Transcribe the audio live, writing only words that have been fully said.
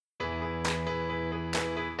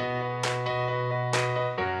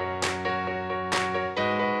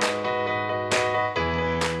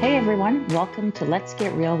Hey everyone, welcome to Let's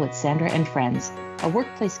Get Real with Sandra and Friends, a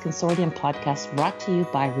workplace consortium podcast brought to you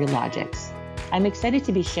by Relogics. I'm excited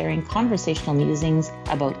to be sharing conversational musings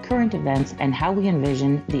about current events and how we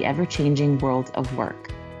envision the ever-changing world of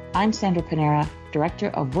work. I'm Sandra Panera, Director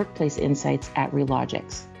of Workplace Insights at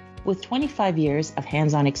Relogics. With 25 years of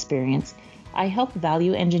hands-on experience, I help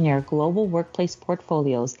value engineer global workplace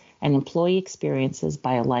portfolios and employee experiences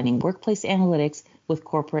by aligning workplace analytics with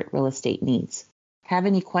corporate real estate needs. Have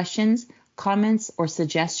any questions, comments, or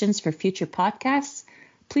suggestions for future podcasts?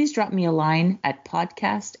 Please drop me a line at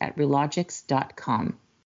podcast@relogics.com.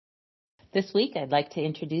 This week, I'd like to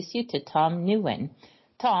introduce you to Tom Nguyen.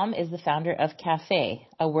 Tom is the founder of Café,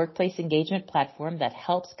 a workplace engagement platform that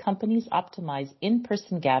helps companies optimize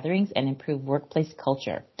in-person gatherings and improve workplace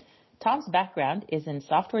culture. Tom's background is in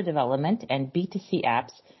software development and B2C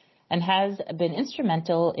apps and has been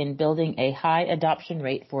instrumental in building a high adoption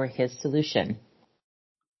rate for his solution.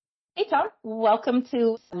 Hey, Tom. Welcome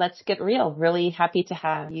to Let's Get Real. Really happy to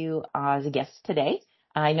have you as a guest today.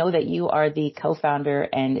 I know that you are the co-founder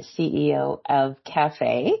and CEO of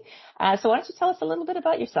Café. So why don't you tell us a little bit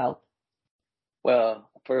about yourself? Well,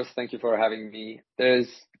 first, thank you for having me. There's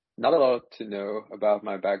not a lot to know about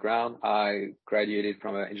my background. I graduated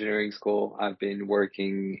from an engineering school. I've been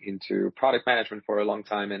working into product management for a long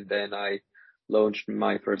time, and then I launched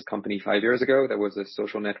my first company 5 years ago. That was a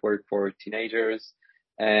social network for teenagers.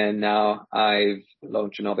 And now I've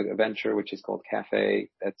launched another venture, which is called Café.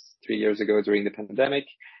 That's 3 years ago during the pandemic.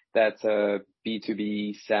 That's a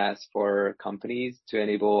B2B SaaS for companies to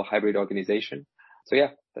enable hybrid organization. So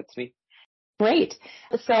yeah, that's me. Great.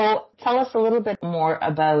 So tell us a little bit more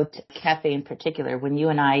about Café in particular. When you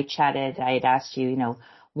and I chatted, I had asked you,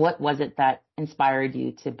 what was it that inspired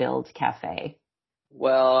you to build Café?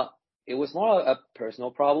 Well, it was more a personal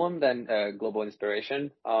problem than a global inspiration.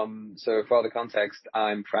 So for the context,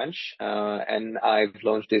 I'm French, and I've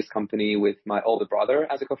launched this company with my older brother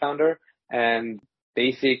as a co-founder. And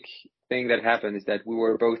basic thing that happened is that we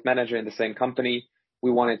were both manager in the same company. We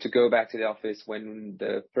wanted to go back to the office when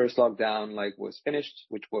the first lockdown was finished,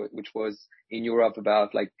 which was in Europe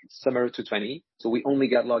about summer 2020. So we only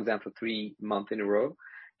got locked down for 3 months in a row.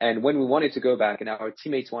 And when we wanted to go back and our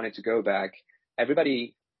teammates wanted to go back,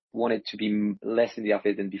 everybody wanted to be less in the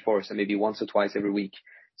office than before, so maybe once or twice every week.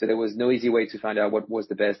 So there was no easy way to find out what was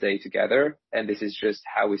the best day together. And this is just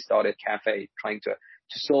how we started Café, trying to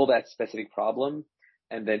solve that specific problem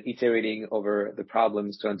and then iterating over the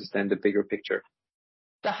problems to understand the bigger picture.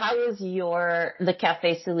 So how is the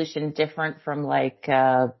Café solution different from a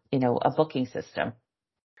booking system?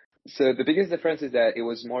 So the biggest difference is that it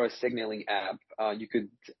was more a signaling app. You could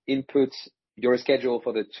input your schedule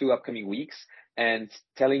for the 2 upcoming weeks and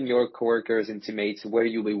telling your coworkers and teammates where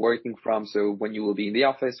you'll be working from. So when you will be in the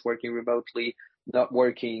office, working remotely, not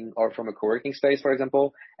working, or from a co-working space, for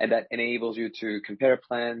example, and that enables you to compare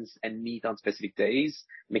plans and meet on specific days,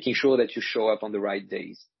 making sure that you show up on the right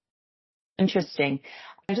days. Interesting.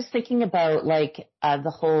 I'm just thinking about the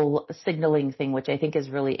whole signaling thing, which I think is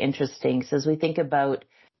really interesting. So as we think about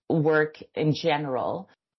work in general,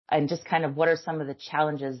 and just kind of what are some of the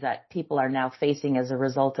challenges that people are now facing as a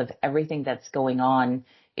result of everything that's going on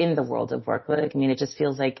in the world of work? It just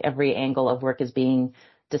feels like every angle of work is being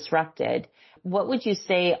disrupted. What would you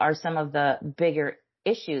say are some of the bigger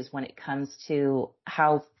issues when it comes to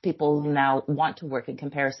how people now want to work in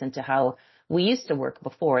comparison to how we used to work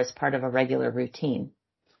before as part of a regular routine?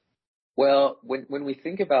 Well, when we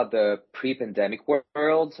think about the pre-pandemic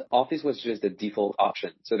world, office was just the default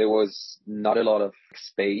option. So there was not a lot of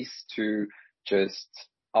space to just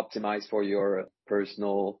optimize for your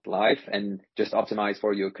personal life and just optimize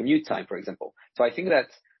for your commute time, for example. So I think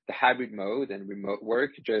that the hybrid mode and remote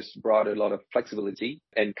work just brought a lot of flexibility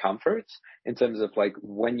and comfort in terms of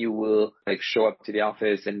when you will show up to the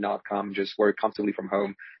office and not just work comfortably from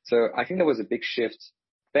home. So I think there was a big shift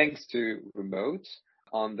thanks to remote.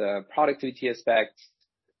 On the productivity aspect,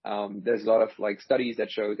 there's a lot of studies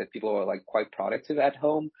that show that people are quite productive at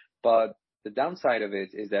home. But the downside of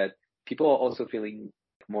it is that people are also feeling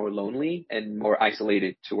more lonely and more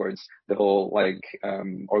isolated towards the whole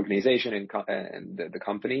organization and the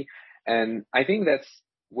company. And I think that's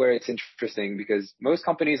where it's interesting because most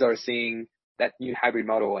companies are seeing that new hybrid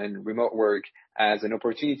model and remote work as an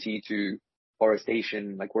opportunity or a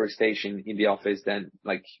workstation in the office than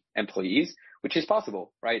employees, which is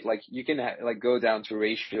possible, right? You can go down to a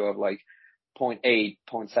ratio of 0.8,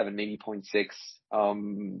 0.7, maybe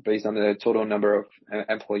 0.6, based on the total number of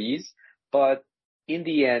employees. But in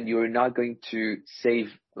the end, you're not going to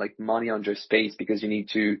save money on your space because you need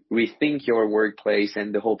to rethink your workplace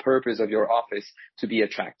and the whole purpose of your office to be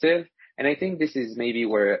attractive And I think this is maybe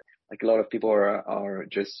where like a lot of people are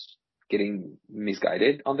just getting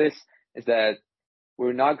misguided on this, is that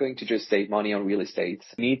we're not going to just save money on real estate.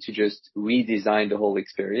 We need to just redesign the whole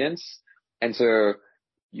experience. And so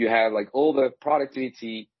you have like all the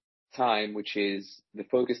productivity time, which is the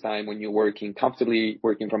focus time when you're working comfortably,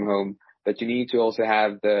 working from home, but you need to also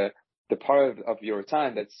have the part of your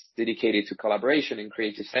time that's dedicated to collaboration and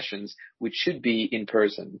creative sessions, which should be in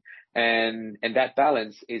person. And that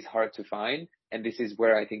balance is hard to find. And this is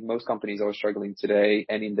where I think most companies are struggling today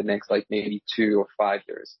and in the next like maybe 2 or 5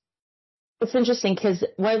 years. It's interesting because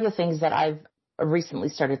one of the things that I've recently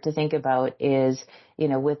started to think about is,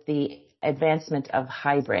 with the advancement of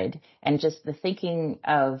hybrid and just the thinking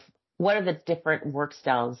of what are the different work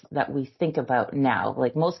styles that we think about now.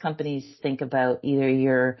 Like most companies think about either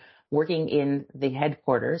you're working in the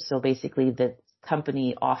headquarters, so basically the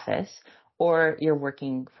company office, or you're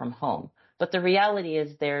working from home. But the reality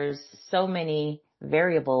is there's so many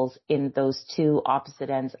variables in those two opposite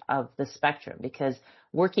ends of the spectrum, because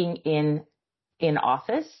working in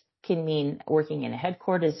office can mean working in a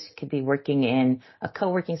headquarters, could be working in a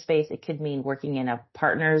co-working space. It could mean working in a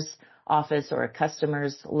partner's office or a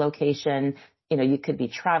customer's location. You could be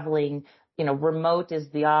traveling. Remote is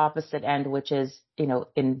the opposite end, which is,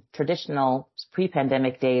 in traditional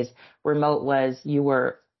pre-pandemic days, remote was you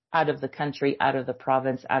were out of the country, out of the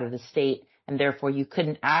province, out of the state, and therefore you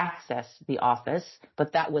couldn't access the office.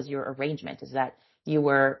 But that was your arrangement, is that you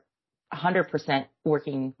were 100%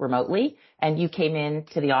 working remotely, and you came in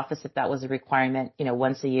to the office if that was a requirement,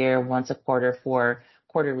 once a year, once a quarter for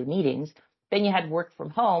quarterly meetings. Then you had work from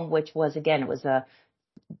home, which was, again,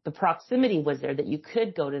 the proximity was there that you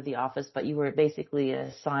could go to the office, but you were basically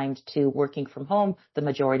assigned to working from home the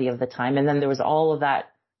majority of the time. And then there was all of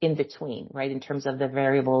that in between, right, in terms of the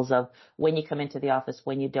variables of when you come into the office,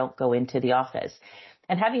 when you don't go into the office.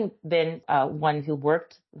 And having been one who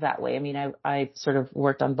worked that way, I sort of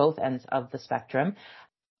worked on both ends of the spectrum.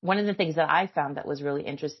 One of the things that I found that was really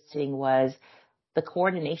interesting was the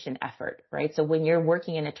coordination effort, right? So when you're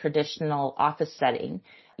working in a traditional office setting,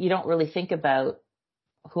 you don't really think about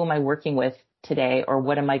who am I working with today or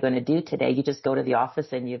what am I going to do today? You just go to the office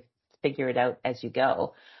and you figure it out as you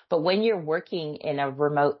go. But when you're working in a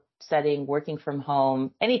remote setting, working from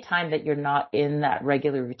home, anytime that you're not in that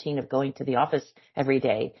regular routine of going to the office every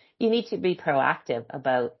day, you need to be proactive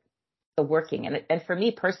about the working. And for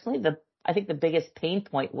me personally, I think the biggest pain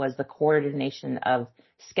point was the coordination of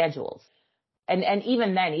schedules. And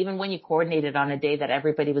even then, even when you coordinated on a day that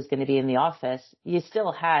everybody was going to be in the office, you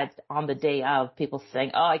still had on the day of people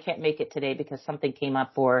saying, oh, I can't make it today because something came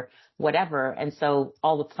up or whatever. And so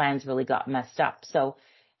all the plans really got messed up. So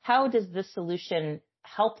how does this solution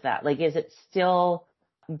help that? Like, is it still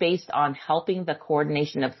based on helping the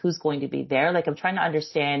coordination of who's going to be there? Like, I'm trying to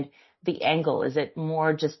understand the angle. Is it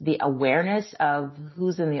more just the awareness of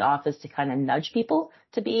who's in the office to kind of nudge people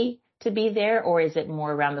to be there, or is it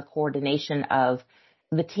more around the coordination of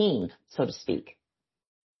the team, so to speak?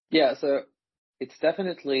 Yeah, so it's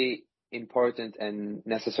definitely important and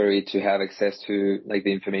necessary to have access to like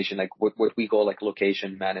the information, like what we call like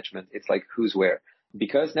location management. It's like who's where,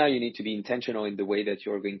 because now you need to be intentional in the way that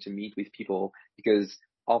you're going to meet with people, because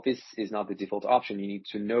office is not the default option. You need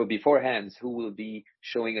to know beforehand who will be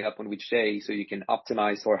showing up on which day so you can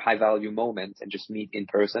optimize for high value moments and just meet in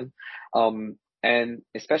person. And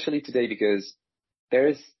especially today, because there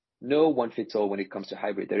is no one fits all when it comes to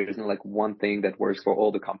hybrid. There isn't like one thing that works for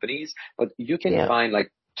all the companies, but you can find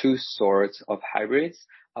like two sorts of hybrids.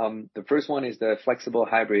 The first one is the flexible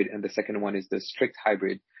hybrid, and the second one is the strict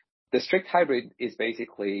hybrid. The strict hybrid is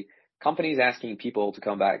basically companies asking people to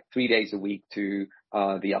come back 3 days a week to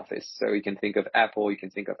the office. So you can think of Apple, you can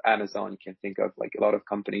think of Amazon, you can think of like a lot of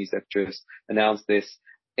companies that just announced this.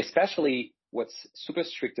 Especially what's super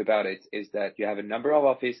strict about it is that you have a number of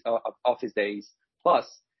office days, plus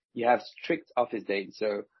you have strict office days.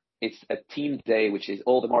 So it's a team day, which is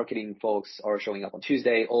all the marketing folks are showing up on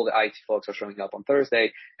Tuesday, all the IT folks are showing up on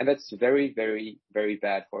Thursday. And that's very, very, very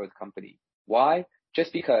bad for the company. Why?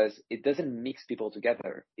 Just because it doesn't mix people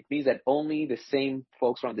together. It means that only the same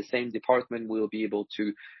folks from the same department will be able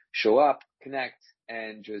to show up, connect,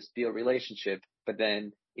 and just build a relationship. But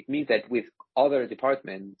then it means that with other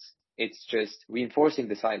departments, it's just reinforcing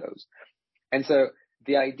the silos. And so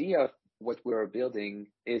the idea of what we're building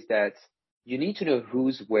is that you need to know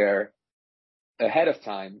who's where ahead of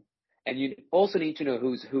time. And you also need to know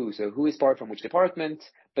who's who. So who is part from which department,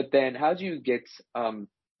 but then how do you get,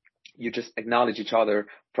 you just acknowledge each other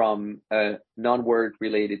from a non-word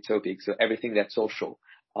related topic. So everything that's social.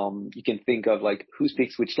 You can think of like who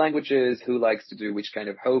speaks which languages, who likes to do which kind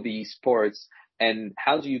of hobby, sports. And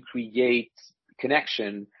how do you create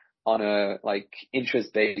connection on a like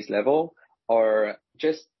interest-based level, or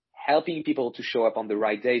just helping people to show up on the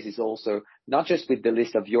right days is also not just with the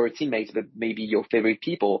list of your teammates, but maybe your favorite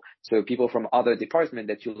people. So people from other departments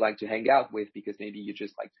that you like to hang out with because maybe you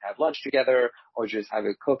just like to have lunch together or just have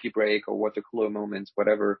a coffee break or water cooler moments,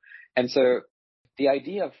 whatever. And so the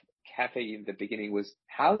idea of Café in the beginning was,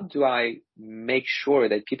 how do I make sure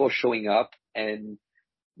that people are showing up and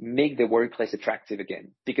make the workplace attractive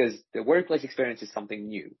again? Because the workplace experience is something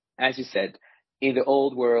new. As you said, in the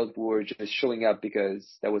old world, we were just showing up because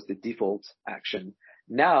that was the default action.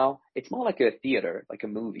 Now it's more like a theater, like a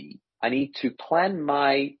movie. I need to plan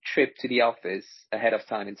my trip to the office ahead of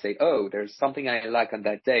time and say, oh, there's something I like on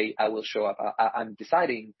that day. I will show up. I'm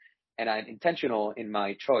deciding and I'm intentional in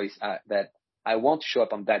my choice that I want to show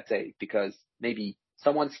up on that day because maybe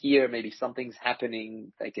someone's here, maybe something's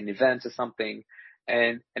happening, like an event or something.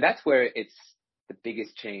 And that's where it's the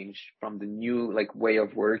biggest change from the new like way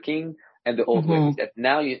of working and the old way, is that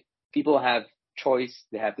now people have choice,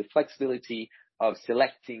 they have the flexibility of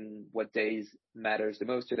selecting what days matters the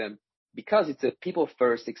most to them because it's a people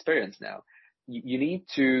first experience now. You need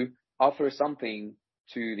to offer something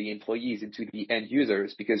to the employees and to the end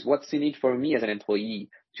users, because what's in it for me as an employee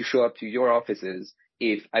to show up to your offices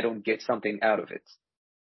if I don't get something out of it?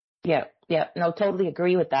 Yeah, yeah, no, totally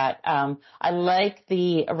agree with that. I like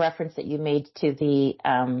the reference that you made to the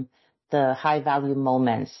high value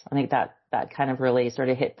moments. I think that kind of really sort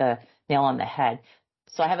of hit the nail on the head.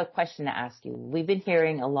 So I have a question to ask you. We've been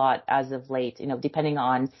hearing a lot as of late, depending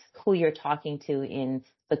on who you're talking to in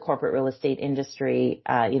the corporate real estate industry,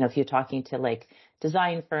 if you're talking to like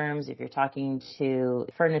design firms, if you're talking to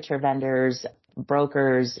furniture vendors,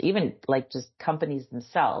 brokers, even like just companies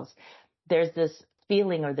themselves, there's this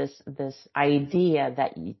feeling or this idea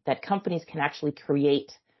that companies can actually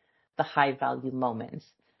create the high value moments.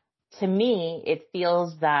 To me, it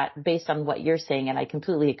feels that based on what you're saying, and I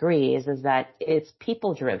completely agree, is that it's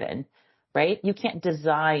people driven, right? You can't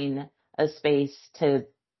design a space to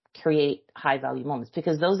create high value moments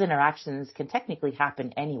because those interactions can technically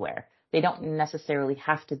happen anywhere. They don't necessarily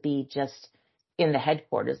have to be just in the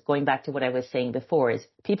headquarters. Going back to what I was saying before, is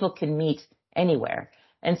people can meet anywhere.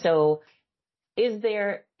 And so is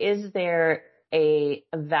there a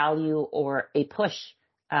value or a push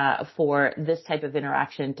for this type of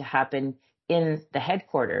interaction to happen in the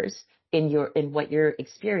headquarters in what you're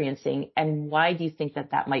experiencing, and why do you think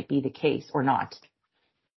that might be the case or not?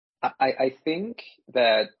 I think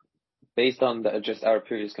that based on just our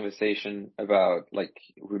previous conversation about like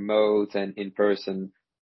remote and in person,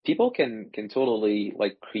 people can totally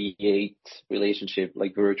like create relationship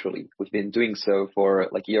like virtually. We've been doing so for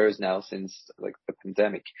like years now since like the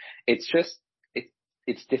pandemic. It's just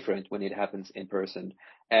it's different when it happens in person.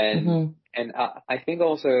 And Mm-hmm. I think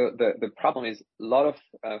also the problem is a lot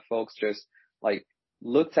of folks just like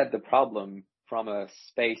looked at the problem from a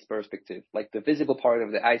space perspective. Like the visible part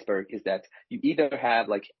of the iceberg is that you either have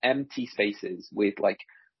like empty spaces with like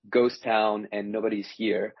ghost town and nobody's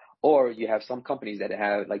here, or you have some companies that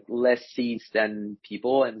have like less seats than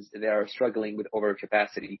people and they are struggling with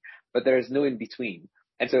overcapacity, but there's no in between.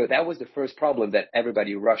 And so that was the first problem that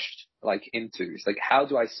everybody rushed like into. It's like, how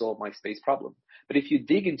do I solve my space problem? But if you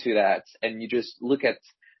dig into that and you just look at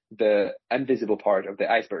the invisible part of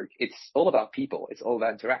the iceberg, it's all about people. It's all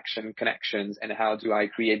about interaction, connections, and how do I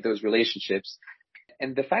create those relationships?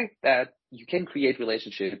 And the fact that you can create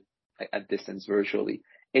relationship at distance virtually,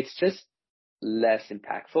 it's just less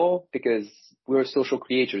impactful because we're social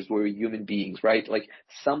creatures, we're human beings, right? Like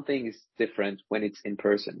something is different when it's in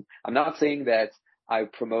person. I'm not saying that I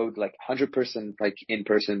promote like 100% like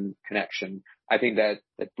in-person connection. I think that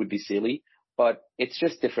would be silly, but it's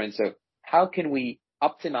just different. So how can we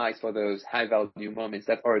optimize for those high value moments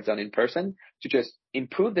that are done in person to just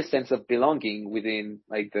improve the sense of belonging within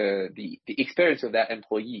like the experience of that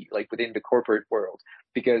employee, like within the corporate world?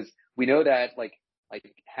 Because we know that like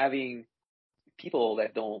having people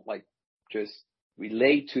that don't like just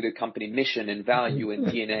relate to the company mission and value and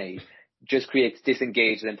DNA just creates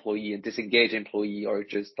disengaged employee, and disengaged employee are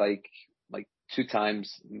just like 2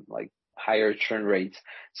 times like higher churn rates.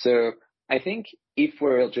 So I think if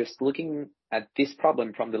we're just looking at this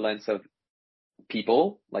problem from the lens of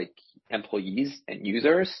people, like employees and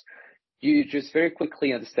users, you just very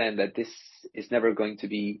quickly understand that this is never going to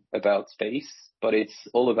be about space, but it's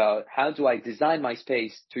all about how do I design my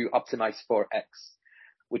space to optimize for X,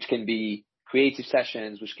 which can be creative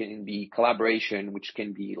sessions, which can be collaboration, which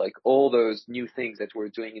can be like all those new things that we're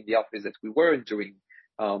doing in the office that we weren't doing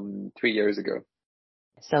 3 years ago.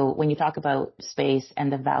 So when you talk about space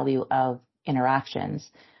and the value of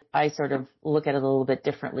interactions, I sort of look at it a little bit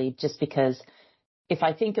differently, just because if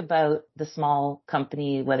I think about the small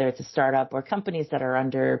company, whether it's a startup or companies that are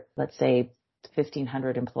under, let's say,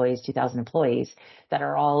 1,500 employees, 2,000 employees, that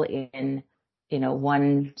are all in,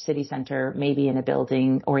 one city center, maybe in a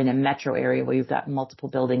building or in a metro area where you've got multiple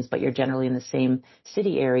buildings, but you're generally in the same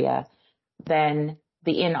city area, then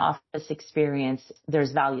the in-office experience,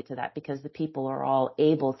 there's value to that because the people are all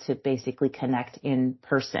able to basically connect in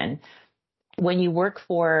person. When you work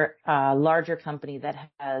for a larger company that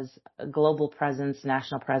has a global presence,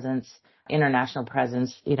 national presence, international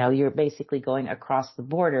presence, you're basically going across the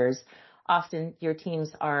borders. Often your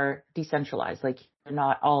teams are decentralized, like you're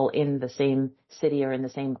not all in the same city or in the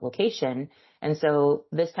same location. And so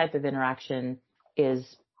this type of interaction is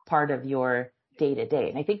part of your day to day.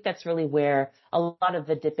 And I think that's really where a lot of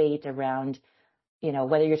the debate around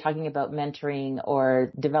whether you're talking about mentoring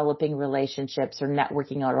or developing relationships or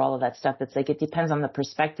networking or all of that stuff, it's like, it depends on the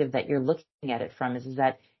perspective that you're looking at it from, is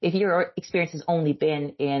that if your experience has only been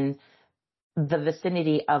in the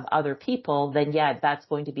vicinity of other people, then yeah, that's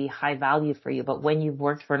going to be high value for you. But when you've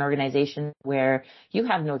worked for an organization where you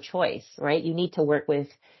have no choice, right? You need to work with,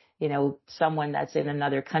 someone that's in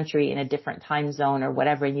another country in a different time zone or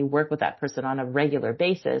whatever, and you work with that person on a regular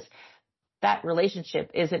basis, that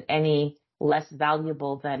relationship isn't any less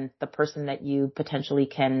valuable than the person that you potentially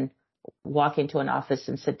can walk into an office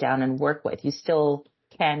and sit down and work with. You still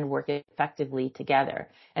can work effectively together.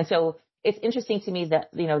 And so it's interesting to me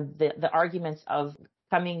that, the arguments of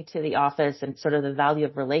coming to the office and sort of the value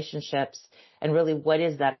of relationships and really what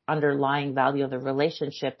is that underlying value of the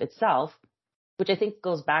relationship itself, which I think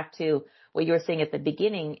goes back to what you were saying at the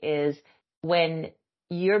beginning, is when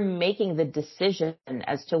you're making the decision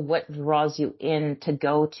as to what draws you in to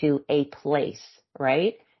go to a place,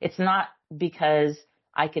 right? It's not because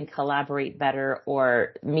I can collaborate better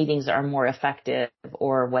or meetings are more effective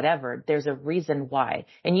or whatever. There's a reason why.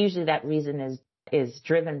 And usually that reason is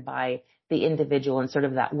driven by the individual and sort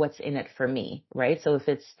of that what's in it for me, right? So if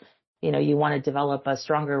it's, you want to develop a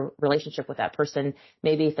stronger relationship with that person,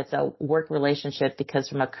 maybe if it's a work relationship, because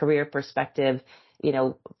from a career perspective,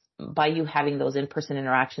 by you having those in-person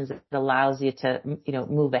interactions, it allows you to,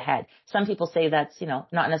 move ahead. Some people say that's,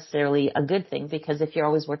 not necessarily a good thing, because if you're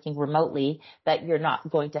always working remotely, that you're not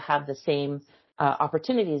going to have the same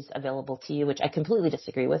opportunities available to you, which I completely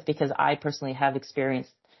disagree with, because I personally have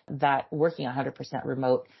experienced that working 100%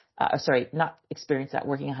 remote, not experience that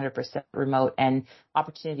working 100% remote, and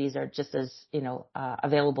opportunities are just as,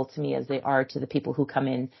 available to me as they are to the people who come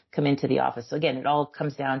into the office. So again, it all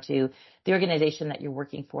comes down to the organization that you're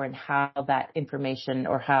working for and how that information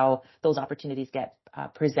or how those opportunities get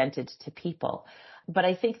presented to people. But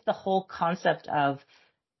I think the whole concept of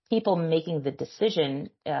people making the decision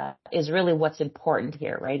is really what's important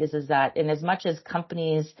here, right? Is that in as much as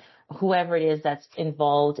companies, whoever it is that's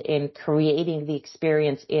involved in creating the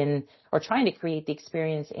experience or trying to create the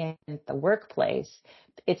experience in the workplace,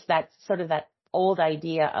 it's that sort of that old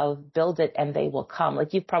idea of build it and they will come.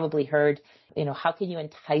 Like you've probably heard, how can you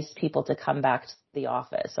entice people to come back to the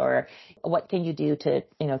office, or what can you do to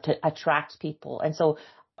attract people? And so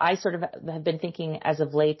I sort of have been thinking as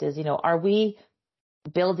of late is, are we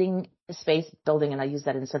building, and I use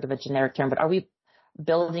that in sort of a generic term, but are we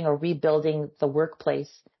building or rebuilding the workplace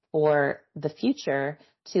for the future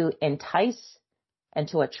to entice and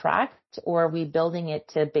to attract, or are we building it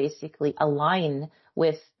to basically align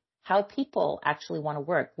with how people actually want to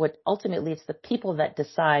work? What ultimately it's the people that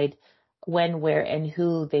decide when, where, and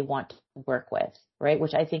who they want to work with, right?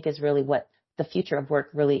 Which I think is really what the future of work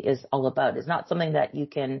really is all about. It's not something that you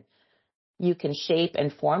can shape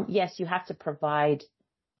and form. Yes, you have to provide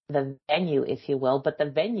the venue, if you will, but the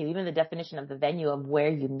venue, even the definition of the venue of where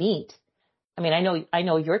you meet. I mean, I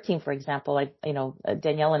know your team, for example,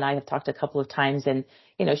 Danielle and I have talked a couple of times, and,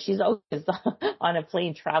 she's always on a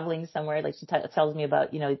plane traveling somewhere. Like she tells me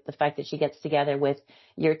about, the fact that she gets together with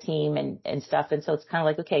your team and stuff. And so it's kind of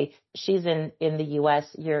like, okay, she's in the US,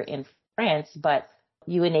 you're in France, but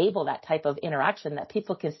you enable that type of interaction that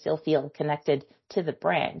people can still feel connected to the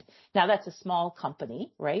brand. Now that's a small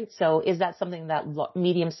company, right? So is that something that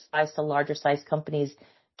medium-sized to larger-sized companies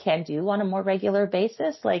can do on a more regular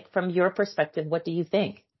basis? Like from your perspective, what do you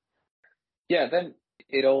think? Yeah, then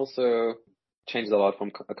it also changes a lot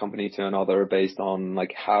from a company to another based on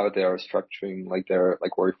like how they are structuring like their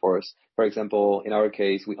like workforce. For example, in our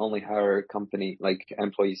case, we only hire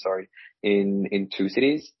employees, in 2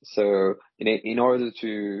 cities. So in order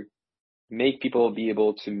to make people be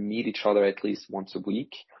able to meet each other at least once a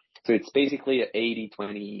week. So it's basically an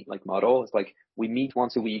 80-20 like model. It's like we meet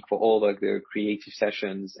once a week for all like the creative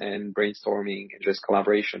sessions and brainstorming and just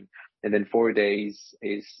collaboration. And then 4 days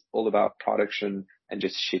is all about production and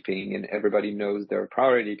just shipping, and everybody knows their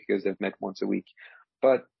priority because they've met once a week.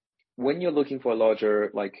 But when you're looking for a larger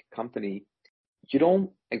like company, you don't,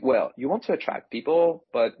 like, well, you want to attract people,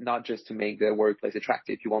 but not just to make the workplace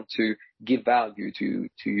attractive. You want to give value to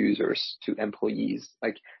users, to employees.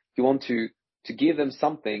 Like, you want to give them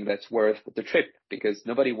something that's worth the trip, because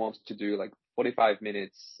nobody wants to do like 45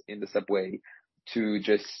 minutes in the subway to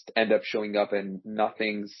just end up showing up and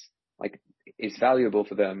nothing's like is valuable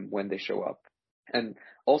for them when they show up. And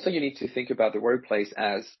also you need to think about the workplace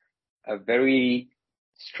as a very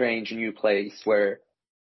strange new place where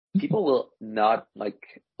people will not, like,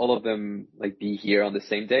 all of them like be here on the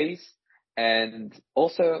same days. And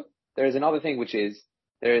also there's another thing, which is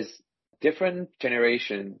there's different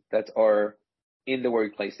generations that are in the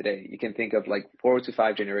workplace today. You can think of like 4 to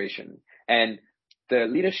 5 generation, and the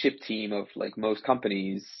leadership team of like most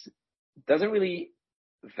companies doesn't really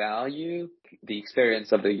value the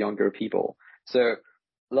experience of the younger people. So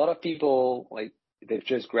a lot of people, like, they've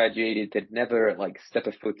just graduated, they've never like step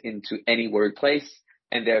a foot into any workplace,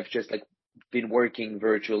 and they've just like been working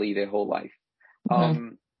virtually their whole life.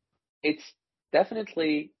 It's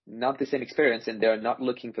definitely not the same experience, and they're not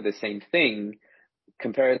looking for the same thing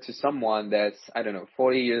compared to someone that's, I don't know,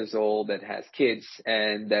 40 years old, that has kids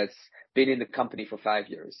and that's been in the company for 5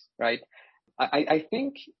 years, right? I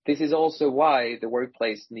think this is also why the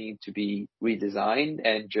workplace need to be redesigned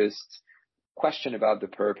and just question about the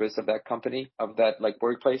purpose of that company, of that like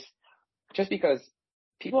workplace, just because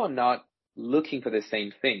people are not looking for the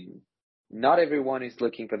same thing. Not everyone is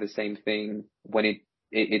looking for the same thing when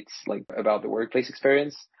it's like about the workplace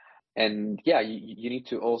experience. And yeah, you need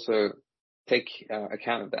to also take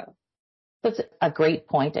account of that. That's a great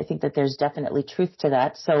point. I think that there's definitely truth to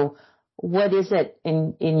that. So what is it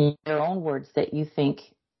in your own words that you think,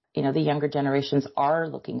 the younger generations are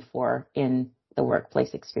looking for in the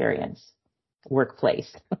workplace experience?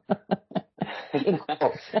 Workplace. In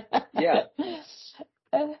quotes. Yeah.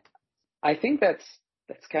 I think that's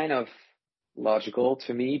kind of logical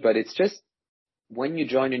to me, but it's just when you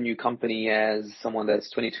join a new company as someone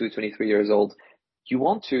that's 22, 23 years old, you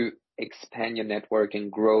want to expand your network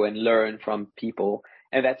and grow and learn from people.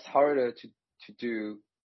 And that's harder to do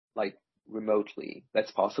like remotely.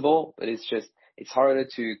 That's possible, but it's harder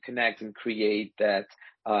to connect and create that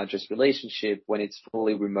just relationship when it's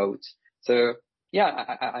fully remote. So yeah,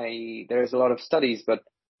 I there's a lot of studies, but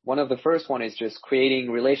one of the first one is just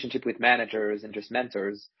creating relationship with managers and just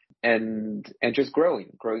mentors, and just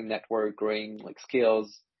growing network, growing like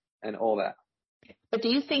skills and all that. But do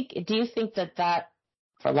you think that,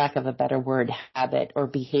 for lack of a better word, habit or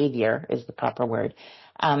behavior is the proper word,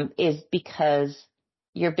 is because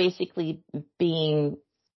you're basically being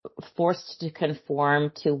forced to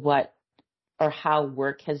conform to what or how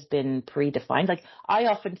work has been predefined? Like, I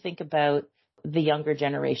often think about the younger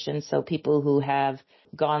generation, so people who have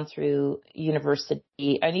gone through university,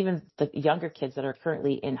 and even the younger kids that are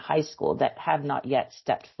currently in high school that have not yet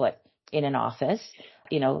stepped foot in an office.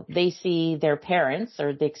 They see their parents,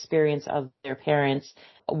 or the experience of their parents,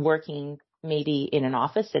 working maybe in an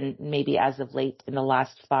office, and maybe as of late in the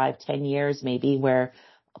last 5-10 years, maybe, where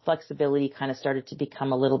flexibility kind of started to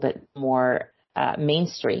become a little bit more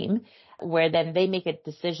mainstream, where then they make a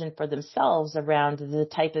decision for themselves around the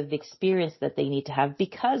type of experience that they need to have,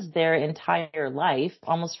 because their entire life,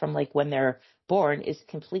 almost from like when they're born, is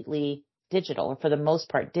completely digital, or for the most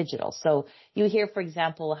part digital. So you hear, for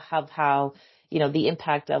example, how the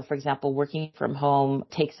impact of, for example, working from home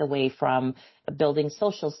takes away from building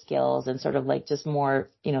social skills and sort of like just more,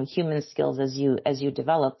 human skills as you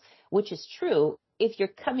develop, which is true if you're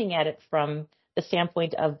coming at it from the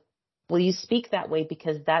standpoint of, well, you speak that way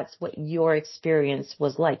because that's what your experience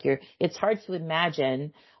was like. It's hard to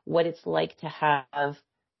imagine what it's like to have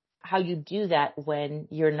how you do that when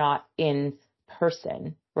you're not in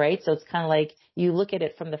person, right? So it's kind of like you look at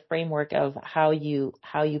it from the framework of how you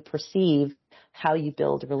perceive, how you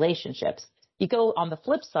build relationships. You go on the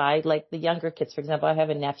flip side, like the younger kids, for example. I have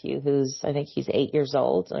a nephew I think he's 8 years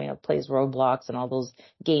old, plays Roblox and all those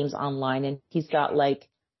games online, and he's got like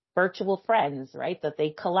virtual friends, right, that they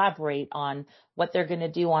collaborate on what they're going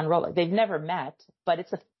to do on Roblox. They've never met, but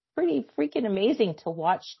it's a pretty freaking amazing to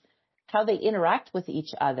watch how they interact with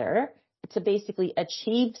each other to basically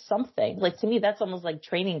achieve something. Like, to me, that's almost like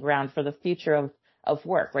training ground for the future of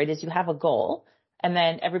work, right? Is you have a goal, and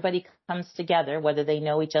then everybody comes together, whether they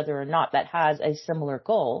know each other or not, that has a similar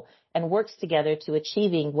goal, and works together to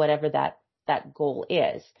achieving whatever that goal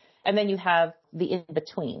is. And then you have the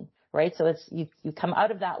in-between, right? So it's you come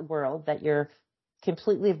out of that world that you're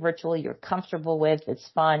completely virtual, you're comfortable with, it's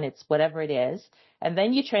fun, it's whatever it is. And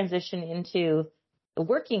then you transition into the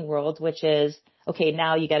working world, which is, okay,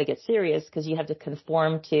 now you got to get serious because you have to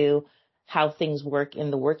conform to how things work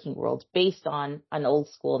in the working world based on an old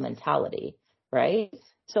school mentality, right?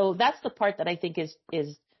 So that's the part that I think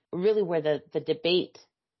is really where the debate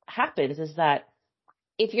happens, is that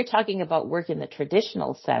if you're talking about work in the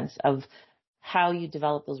traditional sense of how you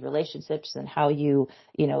develop those relationships and how you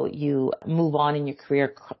move on in your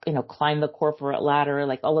career, climb the corporate ladder,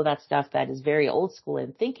 like all of that stuff that is very old school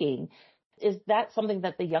in thinking, is that something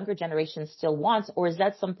that the younger generation still wants, or is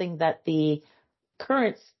that something that the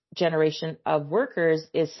current generation of workers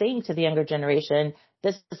is saying to the younger generation,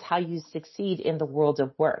 this is how you succeed in the world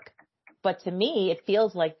of work? But to me, it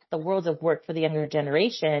feels like the world of work for the younger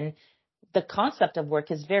generation, the concept of work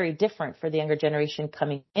is very different for the younger generation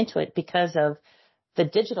coming into it because of the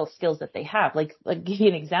digital skills that they have. Like give you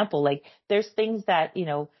an example, like there's things that,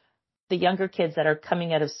 the younger kids that are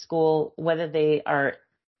coming out of school, whether they are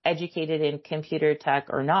educated in computer tech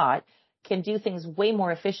or not, can do things way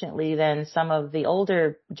more efficiently than some of the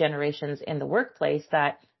older generations in the workplace,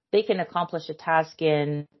 that they can accomplish a task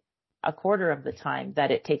in a quarter of the time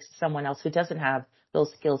that it takes someone else who doesn't have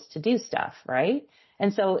those skills to do stuff, right?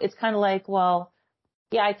 And so it's kind of like, well,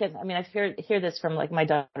 yeah, I hear this from, like, my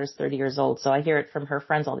daughter's 30 years old, so I hear it from her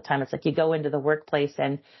friends all the time. It's like you go into the workplace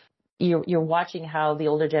and you're watching how the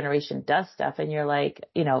older generation does stuff, and you're like,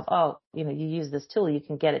 you use this tool, you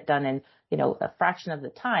can get it done in, a fraction of the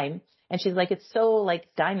time. And she's like, it's so like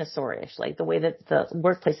dinosaurish, like the way that the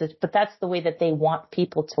workplace is, but that's the way that they want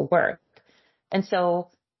people to work. And so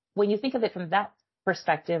when you think of it from that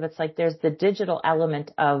perspective, it's like there's the digital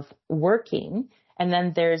element of working, and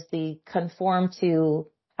then there's the conform to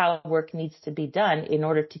how work needs to be done in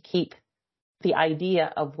order to keep the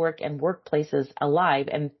idea of work and workplaces alive.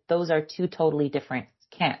 And those are two totally different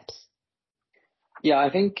camps. Yeah,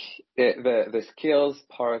 I think the skills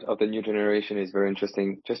part of the new generation is very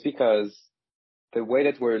interesting, just because the way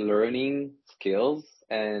that we're learning skills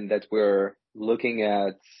and that we're looking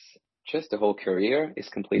at just the whole career is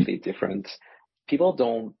completely different. People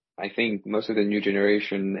don't, I think most of the new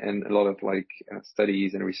generation and a lot of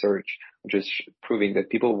studies and research are just proving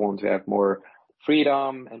that people want to have more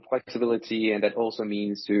freedom and flexibility. And that also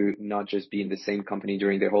means to not just be in the same company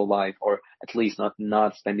during their whole life, or at least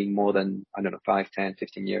not spending more than, 5, 10,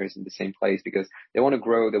 15 years in the same place, because they want to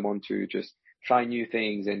grow. They want to just try new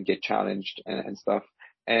things and get challenged and stuff.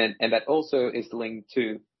 And that also is linked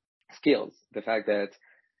to skills. The fact that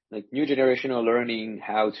new generation are learning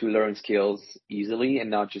how to learn skills easily and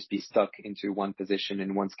not just be stuck into one position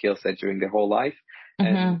and one skill set during their whole life.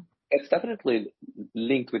 Mm-hmm. And it's definitely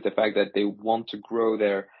linked with the fact that they want to grow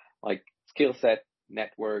their skill set,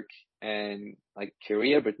 network, and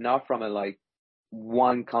career, but not from a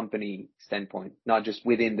one company standpoint, not just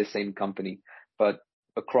within the same company, but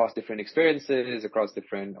across different experiences, across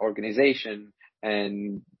different organizations,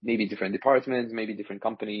 and maybe different departments, maybe different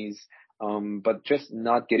companies, but just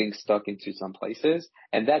not getting stuck into some places.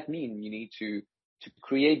 And that means you need to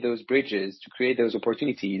create those bridges, to create those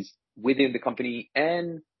opportunities within the company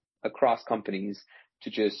and across companies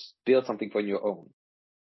to just build something for your own.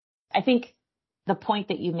 I think the point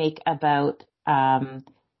that you make about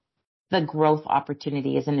the growth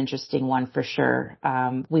opportunity is an interesting one for sure.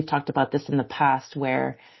 We've talked about this in the past,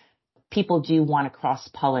 where people do want to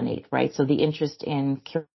cross-pollinate, right? So the interest in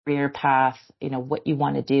career path, what you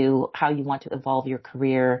want to do, how you want to evolve your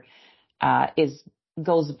career,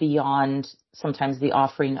 goes beyond sometimes the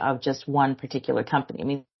offering of just one particular company. I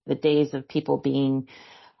mean, the days of people being,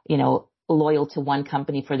 loyal to one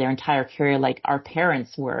company for their entire career, like our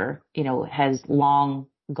parents were, has long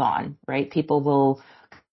gone, right? People will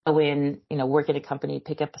go in, work at a company,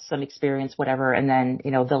 pick up some experience, whatever, and then,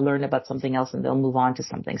 they'll learn about something else and they'll move on to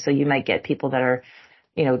something. So you might get people that are,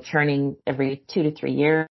 churning every 2 to 3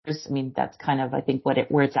 years. I mean, that's kind of, I think,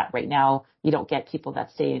 where it's at right now. You don't get people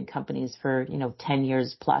that stay in companies for, 10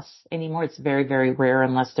 years plus anymore. It's very, very rare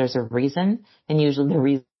unless there's a reason. And usually the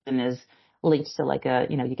reason is linked to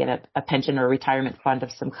you get a pension or a retirement fund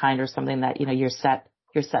of some kind, or something that, you're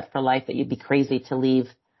set for life, that you'd be crazy to leave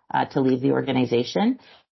the organization.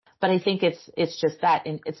 But I think it's just that.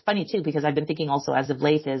 And it's funny too, because I've been thinking also as of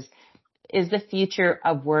late is the future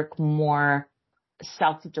of work more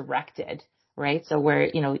self-directed, right? So where,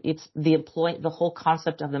 it's the whole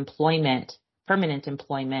concept of employment, permanent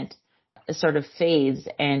employment, sort of fades,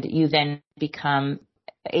 and you then become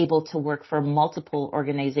able to work for multiple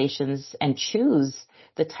organizations and choose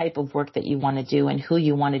the type of work that you want to do and who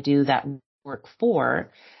you want to do that work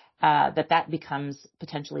for, that becomes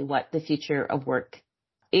potentially what the future of work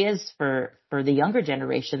is for the younger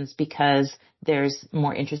generations, because there's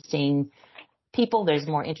more interesting people, there's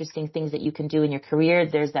more interesting things that you can do in your career.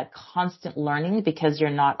 There's that constant learning because you're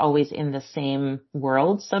not always in the same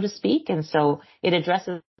world, so to speak. And so it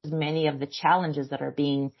addresses many of the challenges that are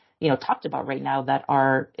being, talked about right now that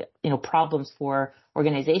are, problems for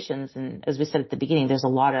organizations. And as we said at the beginning, there's a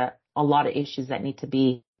lot of issues that need to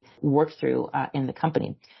be worked through in the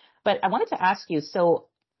company. But I wanted to ask you, so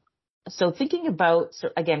thinking about, so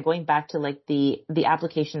again, going back to like the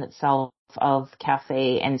application itself of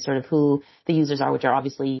Café and sort of who the users are, which are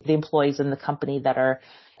obviously the employees in the company that are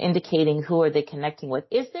indicating who are they connecting with.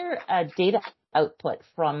 Is there a data output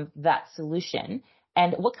from that solution?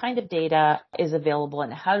 And what kind of data is available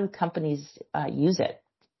and how do companies use it?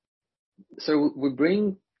 So we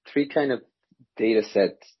bring three kind of data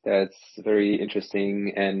sets that's very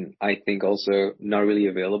interesting and I think also not really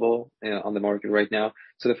available on the market right now.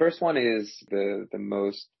 So the first one is the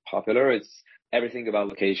most popular. It's everything about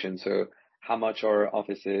location. So how much our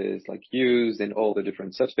offices like used and all the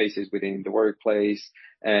different subspaces within the workplace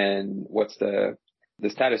and what's the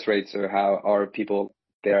status rates or how are people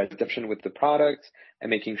their adoption with the product and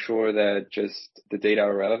making sure that just the data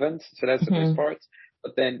are relevant. So that's the first part.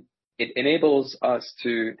 But then it enables us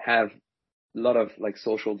to have a lot of like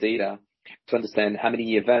social data to understand how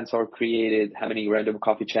many events are created, how many random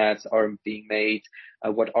coffee chats are being made,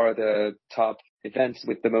 what are the top events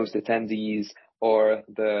with the most attendees or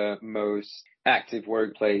the most active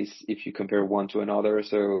workplace if you compare one to another.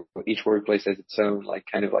 So each workplace has its own like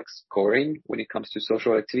kind of like scoring when it comes to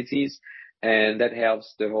social activities. And that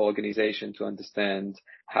helps the whole organization to understand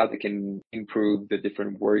how they can improve the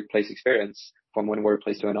different workplace experience from one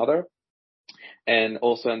workplace to another. And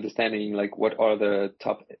also understanding like what are the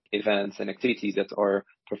top events and activities that are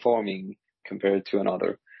performing compared to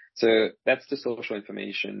another. So that's the social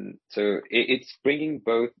information. So it's bringing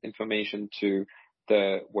both information to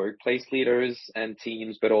the workplace leaders and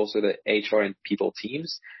teams, but also the HR and people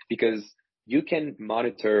teams, because you can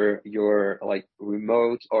monitor your like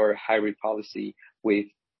remote or hybrid policy with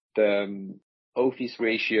the office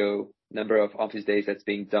ratio, number of office days that's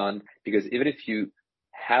being done, because even if you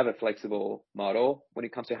have a flexible model when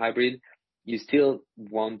it comes to hybrid, you still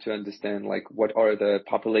want to understand like what are the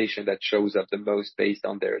population that shows up the most based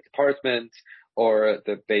on their department or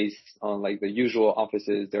the based on like the usual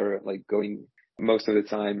offices they're like going most of the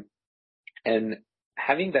time. And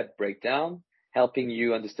having that breakdown, helping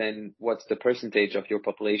you understand what's the percentage of your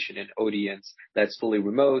population and audience that's fully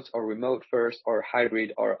remote or remote first or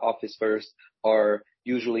hybrid or office first or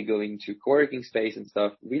usually going to co-working space and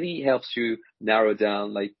stuff, really helps you narrow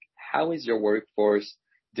down like how is your workforce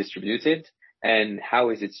distributed and how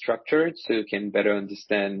is it structured so you can better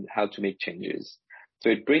understand how to make changes. So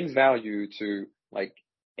it brings value to like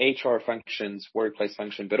HR functions, workplace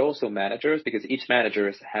function, but also managers, because each manager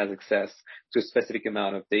has access to a specific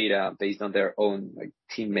amount of data based on their own like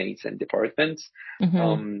teammates and departments.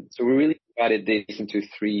 So we really divided this into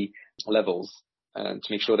three levels to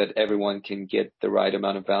make sure that everyone can get the right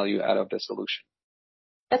amount of value out of the solution.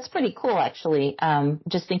 That's pretty cool, actually.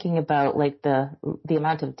 Just thinking about like the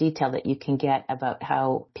amount of detail that you can get about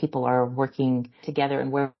how people are working together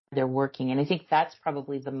and where they're working. And I think that's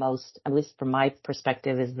probably the most, at least from my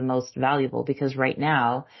perspective, is the most valuable, because right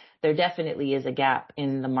now there definitely is a gap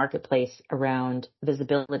in the marketplace around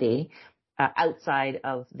visibility outside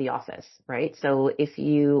of the office, right? So if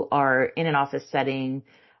you are in an office setting,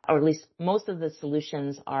 or at least most of the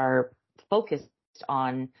solutions are focused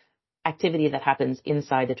on activity that happens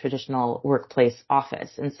inside the traditional workplace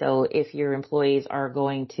office. And so if your employees are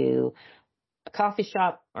going to a coffee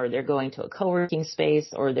shop or they're going to a co-working space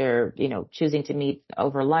or they're, choosing to meet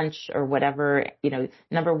over lunch or whatever,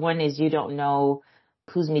 number one is you don't know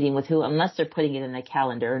who's meeting with who unless they're putting it in a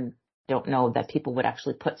calendar, and don't know that people would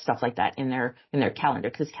actually put stuff like that in their calendar,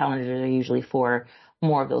 because calendars are usually for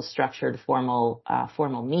more of those structured formal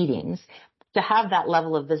meetings. To have that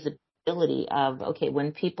level of visibility of, okay,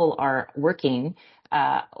 when people are working,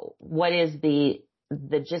 what is the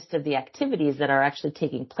gist of the activities that are actually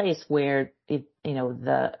taking place where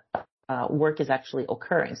the work is actually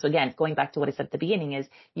occurring. So again, going back to what I said at the beginning, is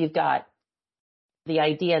you've got the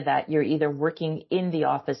idea that you're either working in the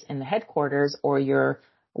office in the headquarters or you're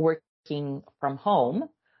working from home.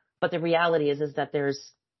 But the reality is that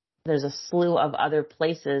there's a slew of other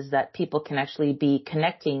places that people can actually be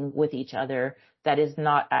connecting with each other that is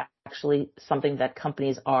not actually something that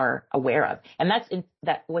companies are aware of. And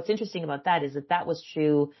what's interesting about that is that was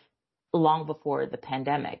true long before the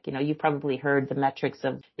pandemic. You probably heard the metrics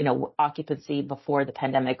of, occupancy before the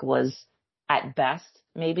pandemic was at best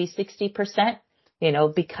maybe 60%.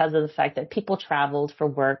 because of the fact that people traveled for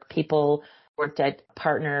work, people worked at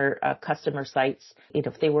partner customer sites.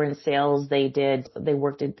 If they were in sales, they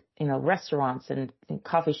worked at, restaurants and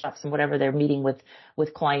coffee shops and whatever. They're meeting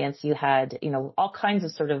with clients. You had, all kinds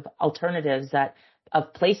of sort of alternatives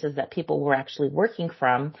of places that people were actually working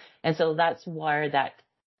from. And so that's where that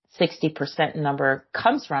 60% number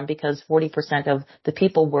comes from, because 40% of the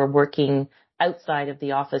people were working outside of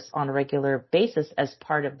the office on a regular basis as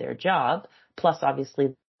part of their job, plus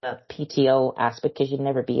obviously the PTO aspect, because you'd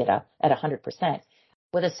never be at 100%.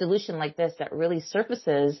 With a solution like this that really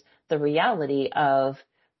surfaces the reality of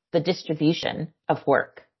the distribution of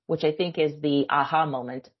work, which I think is the aha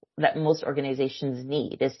moment that most organizations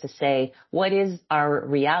need, is to say, what is our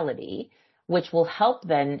reality, which will help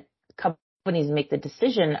then companies make the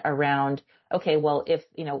decision around, okay, well, if,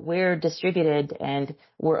 we're distributed and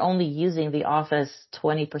we're only using the office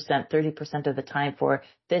 20%, 30% of the time for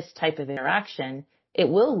this type of interaction, it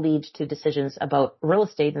will lead to decisions about real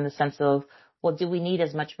estate in the sense of, well, do we need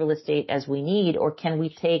as much real estate as we need, or can we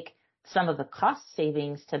take some of the cost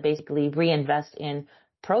savings to basically reinvest in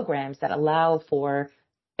programs that allow for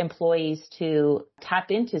employees to tap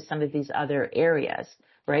into some of these other areas,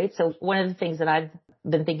 right? So one of the things that I've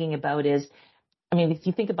been thinking about is, if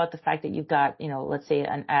you think about the fact that you've got, let's say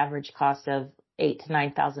an average cost of $8,000 to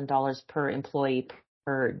 $9,000 per employee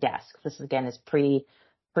per desk. This again is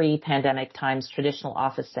pre-pandemic times, traditional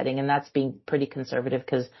office setting, and that's being pretty conservative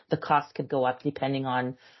because the cost could go up depending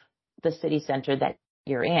on the city center that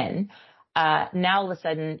you're in. Now all of a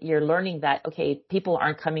sudden you're learning that, okay, people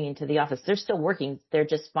aren't coming into the office. They're still working. They're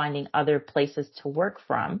just finding other places to work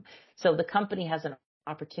from. So the company has an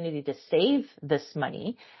opportunity to save this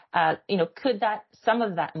money. Could some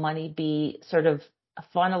of that money be sort of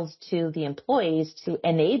funneled to the employees to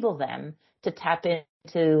enable them to tap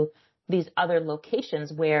into these other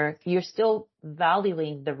locations where you're still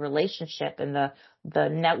valuing the relationship and the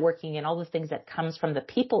networking and all the things that comes from the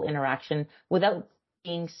people interaction without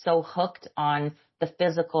being so hooked on the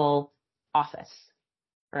physical office,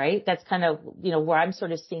 right? That's kind of, where I'm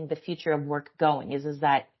sort of seeing the future of work going is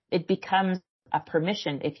that it becomes a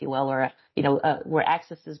permission, if you will, or, where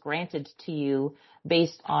access is granted to you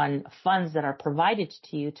based on funds that are provided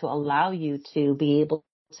to you to allow you to be able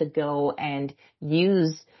to go and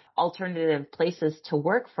use alternative places to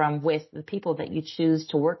work from with the people that you choose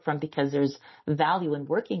to work from, because there's value in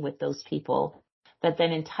working with those people that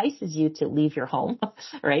then entices you to leave your home,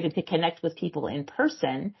 right? And to connect with people in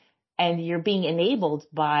person. And you're being enabled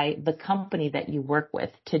by the company that you work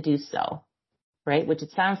with to do so, right? Which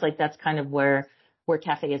it sounds like that's kind of where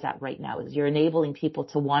Café is at right now, is you're enabling people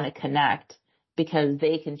to want to connect because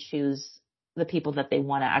they can choose the people that they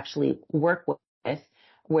want to actually work with,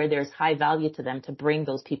 where there's high value to them to bring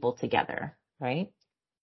those people together, right?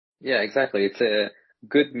 Yeah, exactly. It's a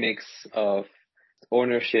good mix of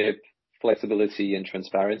ownership, flexibility, and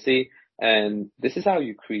transparency. And this is how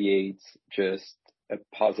you create just a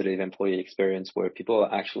positive employee experience where people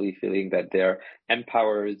are actually feeling that they're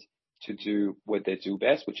empowered to do what they do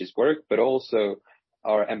best, which is work, but also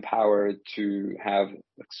are empowered to have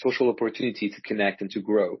social opportunity to connect and to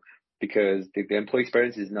grow. Because the employee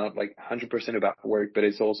experience is not like 100% about work, but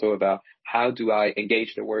it's also about how do I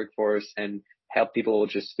engage the workforce and help people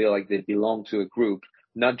just feel like they belong to a group,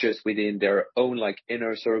 not just within their own like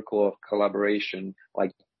inner circle of collaboration,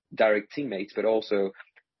 like direct teammates, but also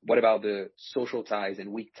what about the social ties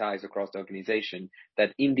and weak ties across the organization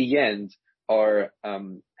that in the end are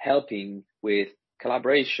helping with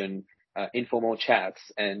collaboration, informal chats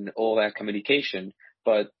and all that communication.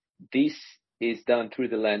 But this is done through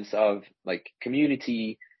the lens of like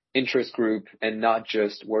community, interest group, and not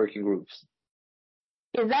just working groups.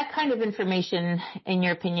 Is that kind of information, in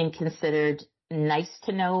your opinion, considered nice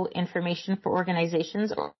to know information for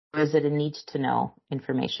organizations, or is it a need to know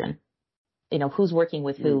information? Who's working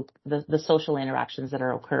with who, the social interactions that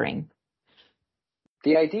are occurring.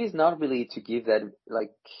 The idea is not really to give that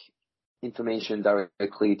like information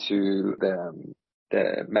directly to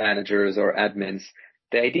the managers or admins.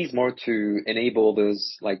 The idea is more to enable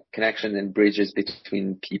those like connections and bridges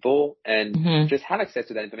between people and just have access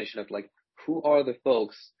to that information of like, who are the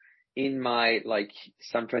folks in my like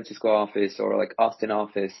San Francisco office or like Austin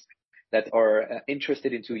office that are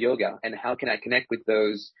interested into yoga, and how can I connect with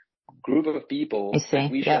those group of people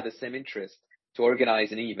that we share the same interest to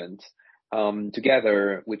organize an event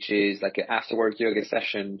together, which is like an after work yoga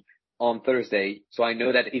session on Thursday. So I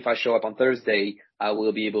know that if I show up on Thursday, I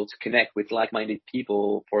will be able to connect with like-minded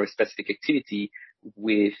people for a specific activity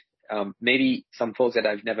with maybe some folks that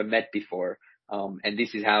I've never met before. And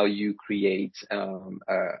this is how you create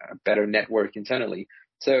a better network internally.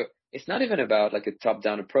 So it's not even about like a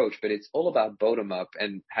top-down approach, but it's all about bottom-up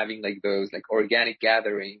and having like those like organic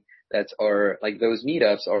gathering that are like those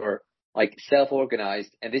meetups are like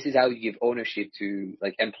self-organized. And this is how you give ownership to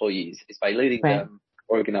like employees, is by letting Right. them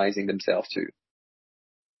organizing themselves too.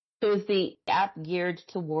 So is the app geared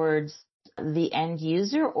towards the end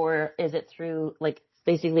user, or is it through, like,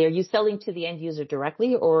 basically, are you selling to the end user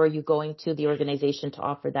directly, or are you going to the organization to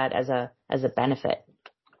offer that as a benefit?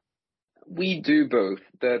 We do both.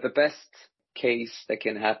 The best case that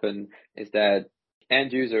can happen is that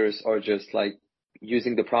end users are just like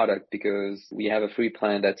using the product because we have a free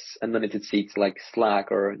plan that's unlimited seats like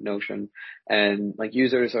Slack or Notion. And like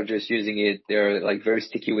users are just using it. They're like very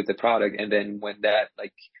sticky with the product. And then when that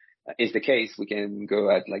like is the case, we can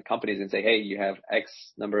go at like companies and say, hey, you have X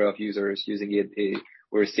number of users using it.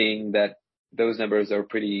 We're seeing that those numbers are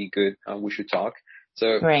pretty good. We should talk.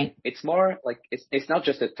 So Right. it's more like it's not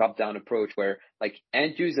just a top-down approach where like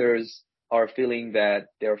end users are feeling that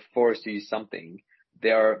they're forced to use something.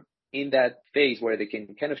 They are in that phase where they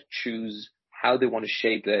can kind of choose how they want to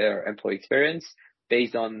shape their employee experience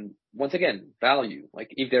based on, once again, value. Like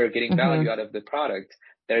if they're getting value out of the product,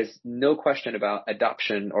 there's no question about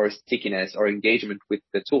adoption or stickiness or engagement with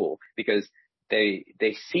the tool because they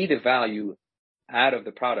see the value out of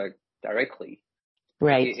the product directly.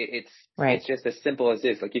 Right. It's just as simple as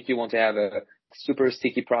this. Like if you want to have a super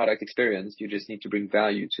sticky product experience, you just need to bring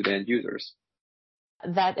value to the end users.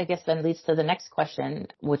 That, I guess, then leads to the next question,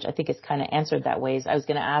 which I think is kind of answered that way. Is I was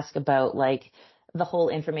going to ask about like the whole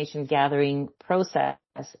information gathering process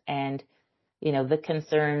and, you know, the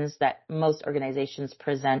concerns that most organizations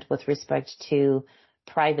present with respect to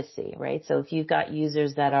privacy, right? So if you've got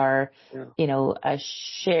users that are, you know,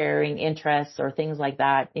 sharing interests or things like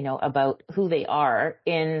that, you know, about who they are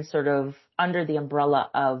in sort of under the umbrella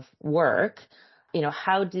of work, you know,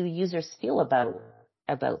 how do users feel about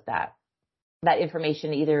that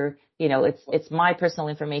information? Either, you know, it's my personal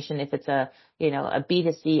information. If it's a, you know, a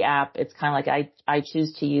B2C app, it's kind of like I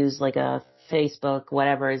choose to use like a Facebook,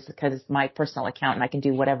 whatever, is because it's my personal account and I can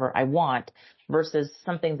do whatever I want, versus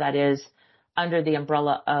something that is under the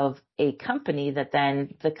umbrella of a company that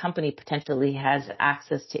then the company potentially has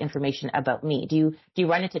access to information about me. Do you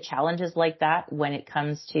run into challenges like that when it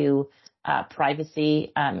comes to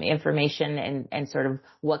privacy information and sort of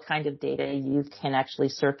what kind of data you can actually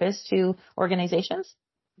surface to organizations?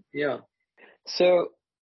 Yeah. So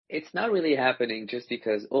it's not really happening just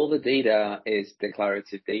because all the data is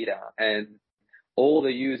declarative data and all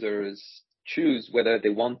the users choose whether they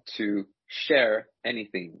want to share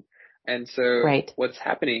anything. And so what's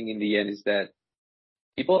happening in the end is that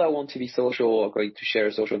people that want to be social are going to share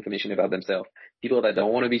social information about themselves. People that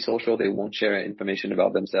don't want to be social, they won't share information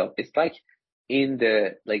about themselves. It's like in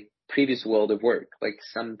the like previous world of work, like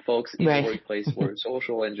some folks in the workplace were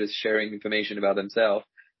social and just sharing information about themselves.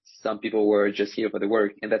 Some people were just here for the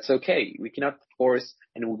work, and that's okay. We cannot force,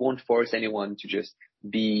 and we won't force anyone to just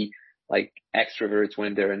be like extroverts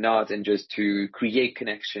when they're not, and just to create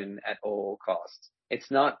connection at all costs. It's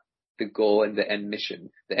not the goal and the end mission.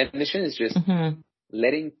 The end mission is just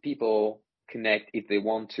letting people connect if they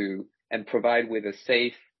want to, and provide with a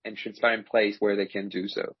safe and transparent place where they can do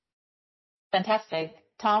so. Fantastic.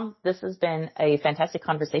 Tom, this has been a fantastic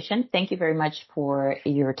conversation. Thank you very much for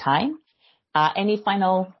your time. Any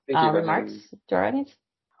final remarks, Jordan?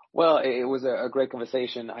 Well, it was a great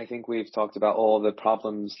conversation. I think we've talked about all the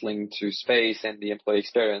problems linked to space and the employee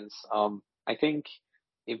experience. I think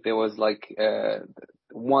if there was like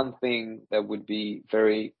one thing that would be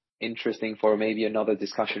very interesting for maybe another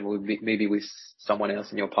discussion would be maybe with someone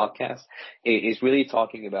else in your podcast, is really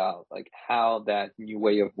talking about like how that new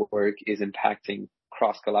way of work is impacting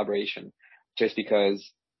cross collaboration, just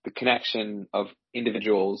because the connection of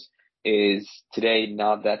individuals is today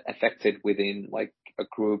not that affected within like a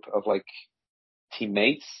group of like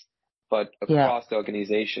teammates, but across the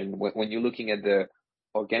organization. When you're looking at the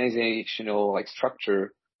organizational like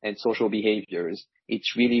structure and social behaviors,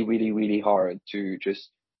 it's really, really, really hard to just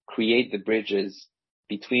create the bridges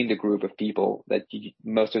between the group of people that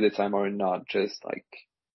most of the time are not just like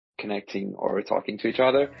connecting or talking to each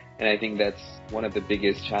other. And I think that's one of the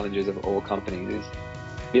biggest challenges of all companies, is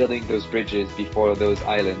building those bridges before those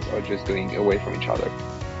islands are just going away from each other.